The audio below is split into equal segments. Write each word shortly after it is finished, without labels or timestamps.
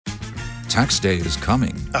Tax day is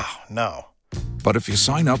coming. Oh, no. But if you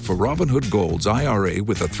sign up for Robinhood Gold's IRA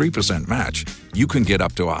with a 3% match, you can get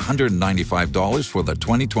up to $195 for the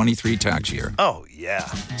 2023 tax year. Oh, yeah.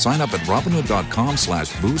 Sign up at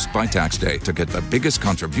Robinhood.com/boost by tax day to get the biggest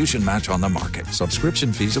contribution match on the market.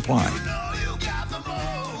 Subscription fees apply.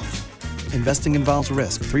 Investing involves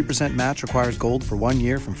risk. 3% match requires gold for 1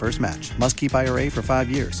 year from first match. Must keep IRA for 5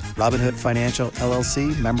 years. Robinhood Financial,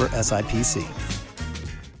 LLC, member SIPC.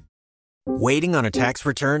 Waiting on a tax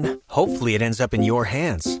return? Hopefully it ends up in your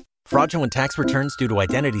hands. Fraudulent tax returns due to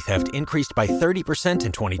identity theft increased by 30%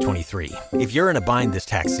 in 2023. If you're in a bind this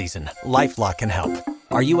tax season, LifeLock can help.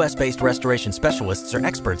 Our U.S.-based restoration specialists are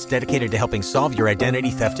experts dedicated to helping solve your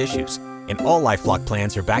identity theft issues. And all LifeLock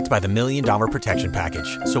plans are backed by the $1 Million Protection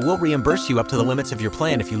Package. So we'll reimburse you up to the limits of your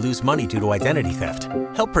plan if you lose money due to identity theft.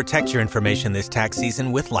 Help protect your information this tax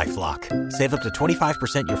season with LifeLock. Save up to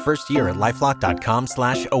 25% your first year at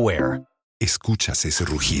LifeLock.com/aware. ¿Escuchas ese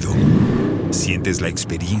rugido? ¿Sientes la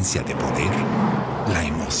experiencia de poder? ¿La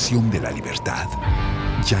emoción de la libertad?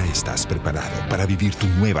 Ya estás preparado para vivir tu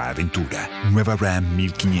nueva aventura. Nueva Ram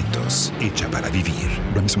 1500, hecha para vivir.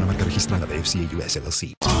 Ram es una marca registrada de FCA US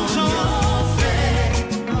LLC.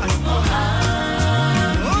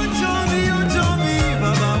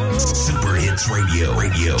 Super Hits Radio.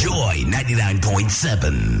 Joy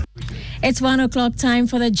 99.7. It's 1 o'clock time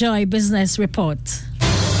for the Joy Business Report.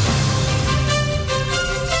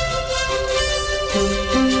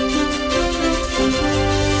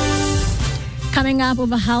 Coming up,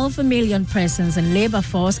 over 500,000 persons in labor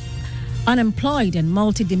force unemployed and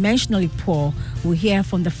multidimensionally poor. We'll hear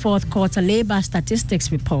from the fourth quarter labor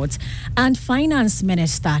statistics report. And Finance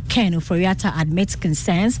Minister Ken Ofori-Atta admits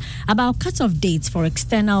concerns about cut-off dates for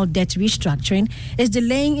external debt restructuring is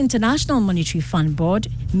delaying International Monetary Fund Board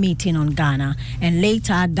meeting on Ghana. And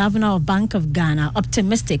later, Governor of Bank of Ghana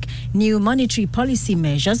optimistic new monetary policy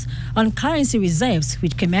measures on currency reserves,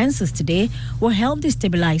 which commences today, will help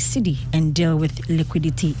destabilize cedi and deal with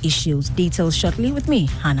liquidity issues. Details shortly with me,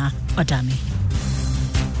 Hannah Odami.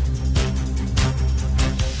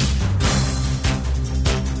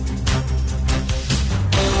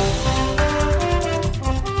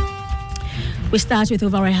 We start with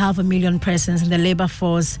over 500,000 persons in the labor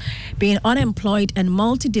force being unemployed and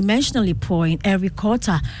multidimensionally poor in every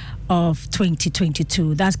quarter of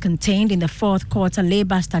 2022. That's contained in the fourth quarter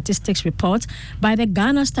labor statistics report by the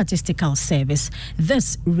Ghana Statistical Service.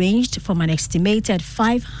 This ranged from an estimated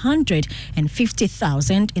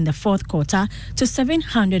 550,000 in the fourth quarter to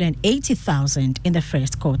 780,000 in the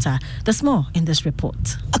first quarter. There's more in this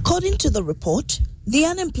report. According to the report, the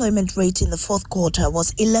unemployment rate in the fourth quarter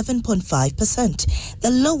was 11.5%,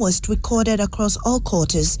 the lowest recorded across all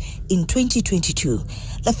quarters in 2022.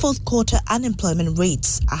 The fourth quarter unemployment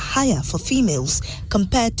rates are higher for females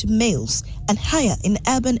compared to males and higher in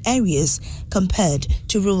urban areas compared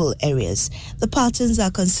to rural areas. The patterns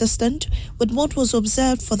are consistent with what was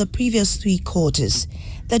observed for the previous 3 quarters.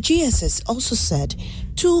 The GSS also said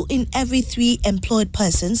 2 in every 3 employed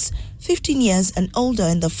persons 15 years and older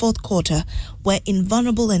in the fourth quarter were in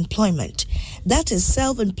vulnerable employment. That is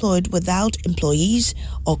self-employed without employees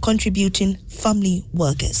or contributing family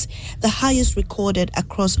workers, the highest recorded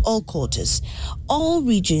across all quarters. All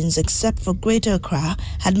regions except for Greater Accra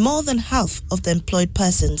had more than half of the employed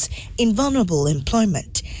persons in vulnerable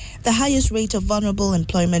employment. The highest rate of vulnerable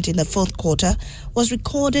employment in the fourth quarter was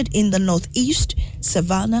recorded in the Northeast,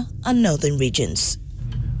 Savannah, and Northern regions.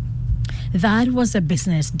 That was a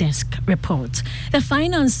Business Desk report. The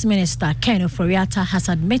Finance Minister, Ken Ofori-Atta, has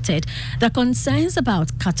admitted the concerns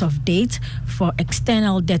about cut-off date for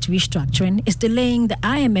external debt restructuring is delaying the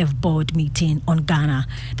IMF board meeting on Ghana.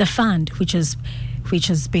 The fund, which has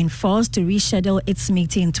been forced to reschedule its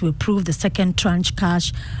meeting to approve the second tranche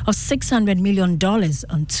cash of $600 million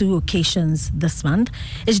on 2 occasions this month,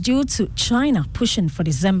 is due to China pushing for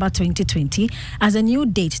December 2020 as a new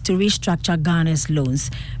date to restructure Ghana's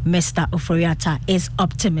loans. Mr. Ofori-Atta is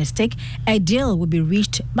optimistic a deal will be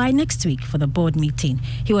reached by next week for the board meeting.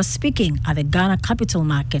 He was speaking at the Ghana Capital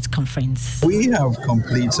Markets Conference. We have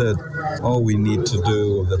completed all we need to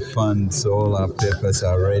do. The funds, all our papers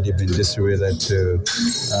are already been distributed to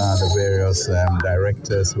the various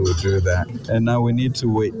directors who will do that. And now we need to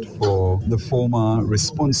wait for the formal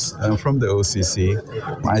response from the OCC.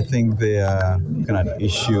 I think they are looking at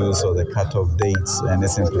issues or the cut-off dates and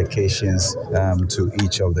its implications to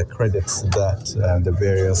each of the credits that the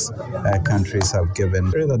various countries have given.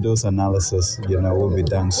 I pray that those analysis, will be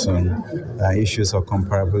done soon. Issues of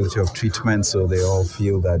comparability of treatment, so they all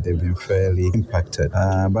feel that they've been fairly impacted.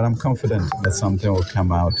 But I'm confident that something will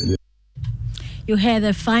come out. You heard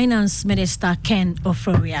the Finance Minister, Ken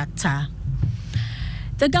Ofori-Atta.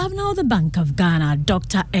 The governor of the Bank of Ghana,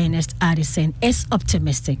 Dr. Ernest Addison, is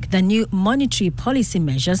optimistic the new monetary policy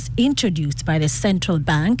measures introduced by the central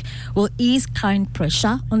bank will ease current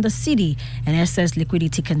pressure on the cedi and excess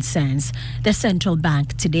liquidity concerns. The central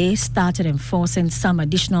bank today started enforcing some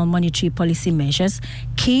additional monetary policy measures.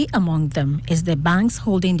 Key among them is the banks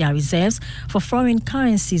holding their reserves for foreign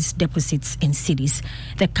currencies deposits in cedis.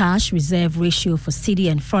 The cash reserve ratio for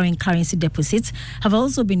cedi and foreign currency deposits have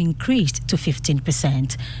also been increased to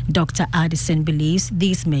 15%. Dr. Addison believes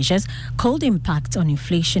these measures could impact on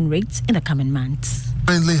inflation rates in the coming months.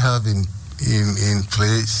 Currently have in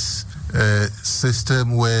place a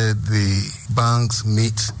system where the banks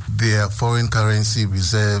meet their foreign currency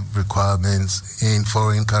reserve requirements in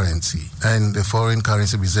foreign currency and the foreign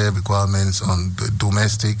currency reserve requirements on the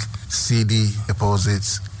domestic cedi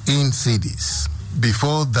deposits in cedis.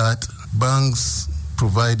 Before that, banks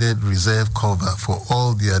provided reserve cover for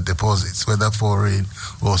all their deposits, whether foreign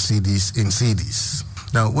or cedis in cedis.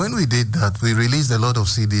 Now, when we did that, we released a lot of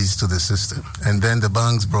cedis to the system, and then the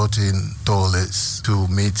banks brought in dollars to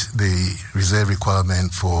meet the reserve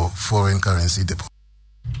requirement for foreign currency deposits.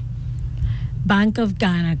 Bank of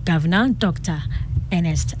Ghana Governor Dr.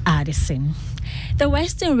 Ernest Addison. The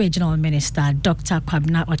Western Regional Minister, Dr.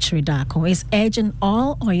 Kwabena Okyere-Darko, is urging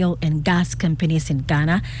all oil and gas companies in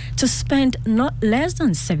Ghana to spend not less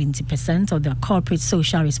than 70% of their corporate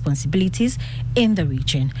social responsibilities in the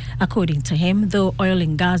region. According to him, though oil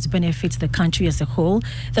and gas benefits the country as a whole,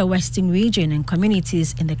 the Western region and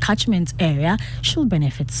communities in the catchment area should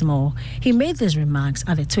benefit more. He made these remarks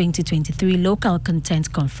at the 2023 Local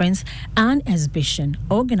Content Conference and Exhibition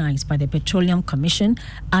organized by the Petroleum Commission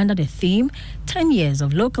under the theme 10 years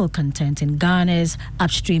of local content in Ghana's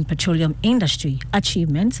upstream petroleum industry,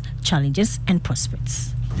 achievements, challenges, and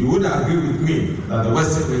prospects. You would agree with me that the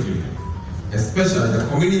Western region, especially the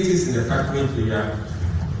communities in the catchment area,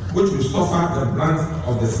 which will suffer the brunt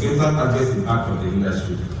of the skeletal adverse impact of the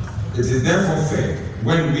industry. It is therefore fair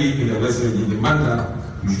when we in the Western region demand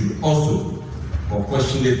that you should also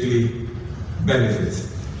unquestionably benefit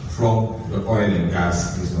from the oil and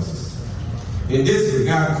gas resources. In this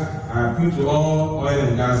regard, I appeal to all oil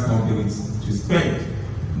and gas companies to spend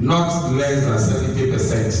not less than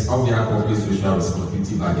 70% of their corporate social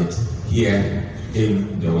responsibility budget here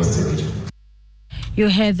in the Western region. You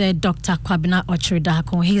heard the Dr. Kwabena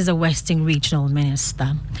Okyere-Darko. He is the Western Regional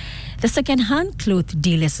Minister. The Second-Hand Clothes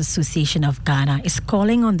Dealers Association of Ghana is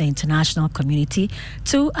calling on the international community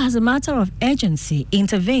to, as a matter of urgency,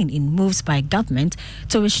 intervene in moves by government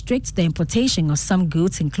to restrict the importation of some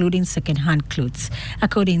goods, including second-hand clothes.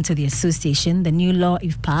 According to the association, the new law,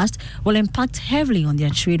 if passed, will impact heavily on their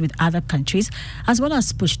trade with other countries, as well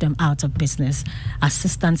as push them out of business.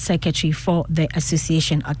 Assistant Secretary for the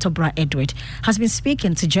association, Atobra Edward, has been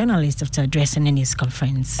speaking to journalists after addressing a news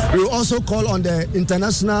conference. We will also call on the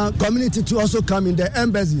international community to also come in the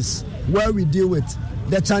embassies where we deal with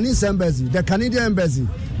the Chinese embassy, the Canadian embassy,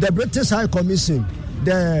 the British High Commission,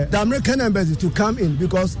 the American embassy to come in,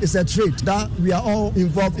 because it's a trade that we are all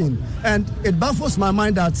involved in. And it baffles my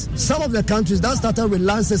mind that some of the countries that started with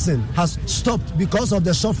licensing has stopped because of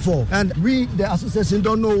the shortfall. And we, the association,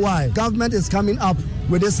 don't know why government is coming up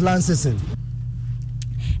with this licensing.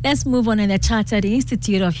 Let's move on. The Chartered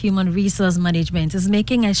Institute of Human Resource Management is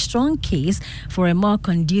making a strong case for a more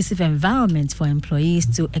conducive environment for employees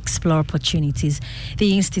to explore opportunities.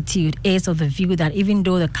 The institute is of the view that even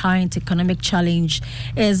though the current economic challenge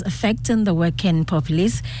is affecting the working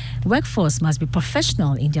populace, workforce must be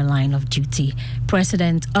professional in their line of duty.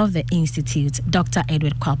 President of the institute, Dr.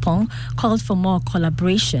 Edward Kwapong, called for more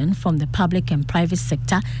collaboration from the public and private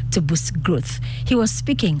sector to boost growth. He was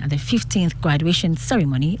speaking at the 15th graduation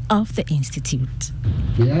ceremony of the institute.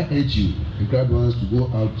 May I urge you, the graduates, to go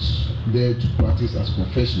out there to practice as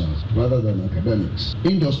professionals rather than academics.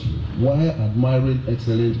 Industry, while admiring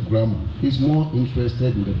excellent grammar, is more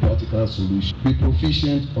interested in the practical solution. Be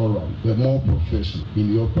proficient all right, but more professional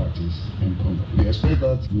in your practice and conduct. We expect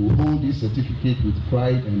that you will hold this certificate with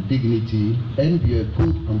pride and dignity and be a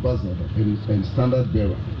good ambassador and standard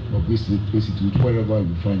bearer of this institute wherever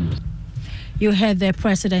you find yourself. You heard the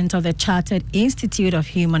president of the Chartered Institute of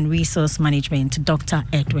Human Resource Management, Dr.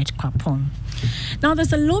 Edward Kwapong. Now,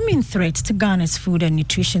 there's a looming threat to Ghana's food and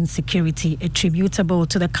nutrition security attributable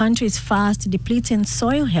to the country's fast depleting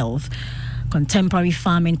soil health. Contemporary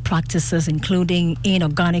farming practices, including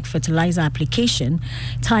inorganic fertilizer application,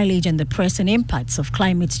 tillage, and the present impacts of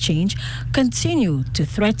climate change, continue to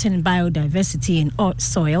threaten biodiversity in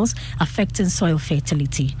soils, affecting soil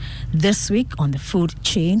fertility. This week on the food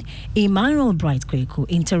chain, Emmanuel Bright Kweku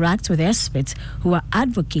interacts with experts who are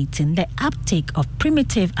advocating the uptake of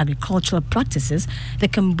primitive agricultural practices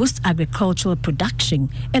that can boost agricultural production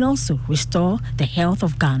and also restore the health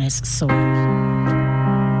of Ghana's soil.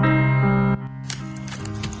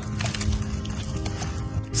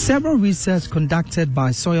 Several research conducted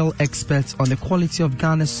by soil experts on the quality of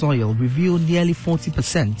Ghana's soil reveal nearly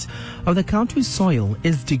 40% of the country's soil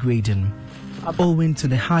is degrading. Owing to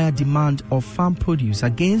the higher demand of farm produce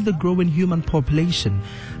against the growing human population,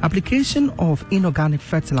 application of inorganic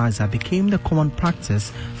fertilizer became the common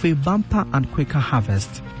practice for a bumper and quicker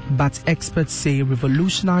harvest. But experts say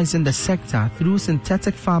revolutionizing the sector through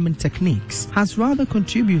synthetic farming techniques has rather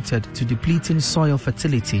contributed to depleting soil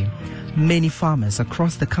fertility. Many farmers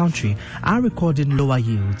across the country are recording lower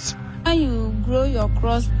yields. When you grow your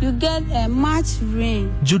crops, you get much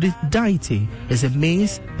rain. Judith Daite is a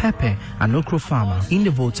maize, pepper, and okra farmer in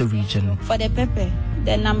the Volta region. For the pepper,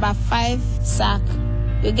 the number 5 sack,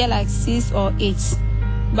 you get like 6 or 8.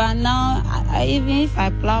 But now, even if I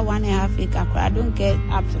plow 1.5 acre, I don't get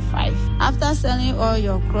up to 5. After selling all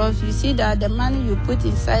your crops, you see that the money you put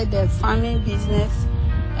inside the farming business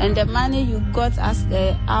and the money you got as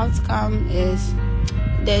the outcome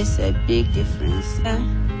there's a big difference.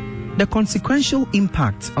 The consequential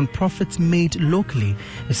impact on profits made locally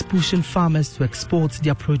is pushing farmers to export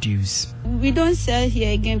their produce. We don't sell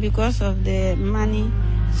here again because of the money,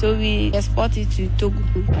 so we export it to Togo.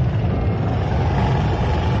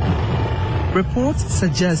 Reports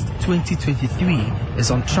suggest 2023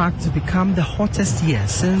 is on track to become the hottest year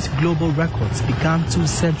since global records began 2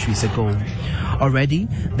 centuries ago. Already,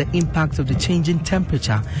 the impact of the changing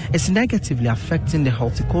temperature is negatively affecting the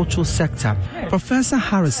horticultural sector. Professor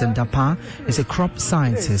Harrison Dapa is a crop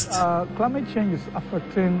scientist. Climate change is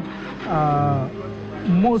affecting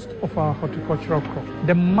most of our horticultural crops.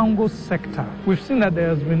 The mango sector, we've seen that there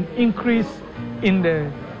has been increase in the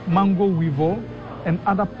mango weevil and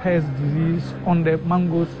other pest disease on the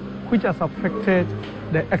mangoes, which has affected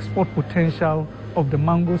the export potential of the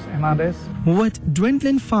mangoes and others. With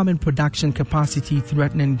dwindling farming production capacity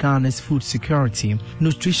threatening Ghana's food security,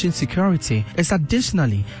 nutrition security is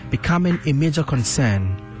additionally becoming a major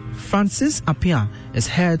concern. Francis Apia is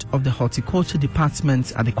head of the horticulture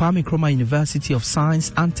department at the Kwame Nkrumah University of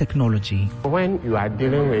Science and Technology. When you are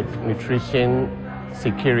dealing with nutrition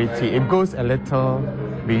security, it goes a little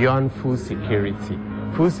beyond food security.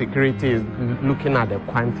 Food security is looking at the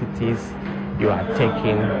quantities you are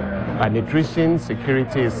taking, but nutrition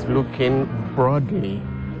security is looking broadly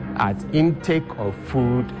at intake of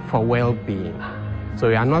food for well-being. So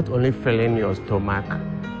you are not only filling your stomach,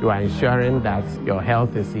 you are ensuring that your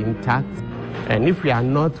health is intact. And if we are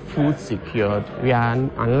not food secured, we are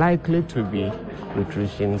unlikely to be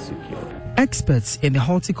nutrition secured. Experts in the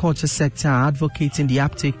horticulture sector are advocating the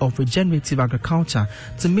uptake of regenerative agriculture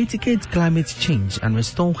to mitigate climate change and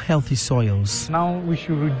restore healthy soils. Now we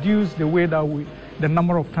should reduce the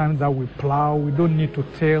number of times that we plow. We don't need to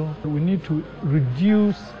till. We need to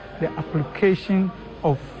reduce the application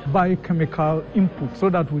of biochemical input so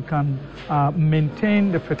that we can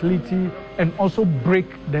maintain the fertility and also break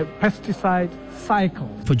the pesticide cycle.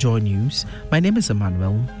 For Joy News, my name is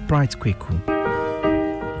Emmanuel Bright Kweku.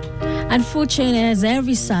 And Food Chain airs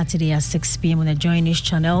every Saturday at 6 p.m. on the Joy News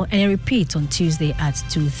channel and a repeat on Tuesday at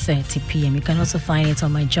 2:30 p.m. You can also find it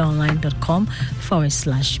on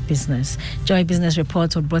myjoyonline.com/business. Joy Business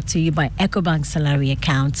Reports were brought to you by EcoBank Salary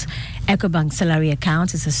Account. EcoBank Salary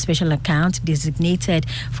Account is a special account designated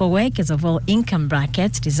for workers of all income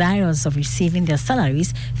brackets desirous of receiving their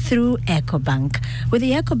salaries through EcoBank. With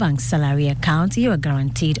the EcoBank Salary Account, you are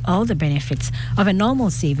guaranteed all the benefits of a normal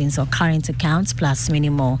savings or current account plus many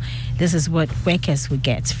more. This is what workers will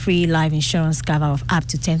get: free life insurance cover of up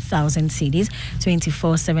to 10,000 cedis,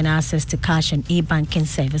 24/7 access to cash and e-banking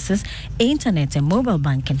services, internet and mobile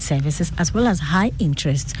banking services, as well as high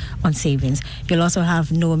interest on savings. You'll also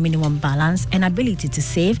have no minimum balance and ability to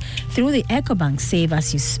save through the EcoBank Save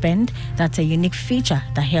As You Spend. That's a unique feature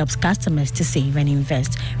that helps customers to save and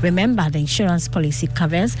invest. Remember, the insurance policy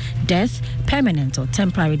covers death, permanent or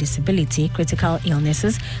temporary disability, critical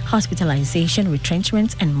illnesses, hospitalization,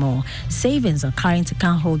 retrenchment, and more. savings or current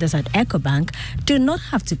account holders at EcoBank do not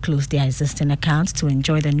have to close their existing accounts to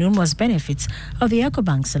enjoy the numerous benefits of the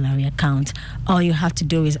EcoBank salary account. All you have to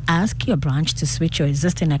do is ask your branch to switch your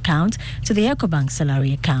existing account to the EcoBank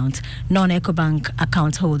salary account. Non-EcoBank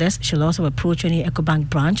account holders should also approach any EcoBank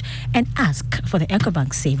branch and ask for the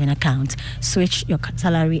EcoBank saving account. Switch your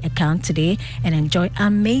salary account today and enjoy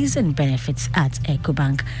amazing benefits at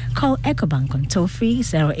EcoBank. Call EcoBank on toll-free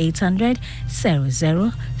 0800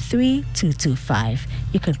 00 3225.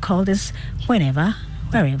 You can call this whenever,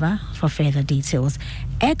 wherever for further details.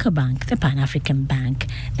 EcoBank, the Pan-African Bank.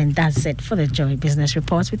 And that's it for the Joy Business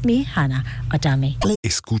Report with me, Hannah Adame.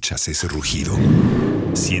 ¿Escuchas ese rugido?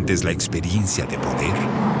 ¿Sientes la experiencia de poder?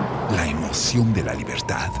 ¿La emoción de la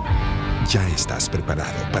libertad? Ya estás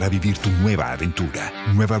preparado para vivir tu nueva aventura.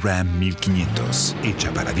 Nueva Ram 1500,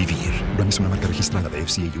 hecha para vivir. Ram es una marca registrada de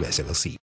FCA US LLC.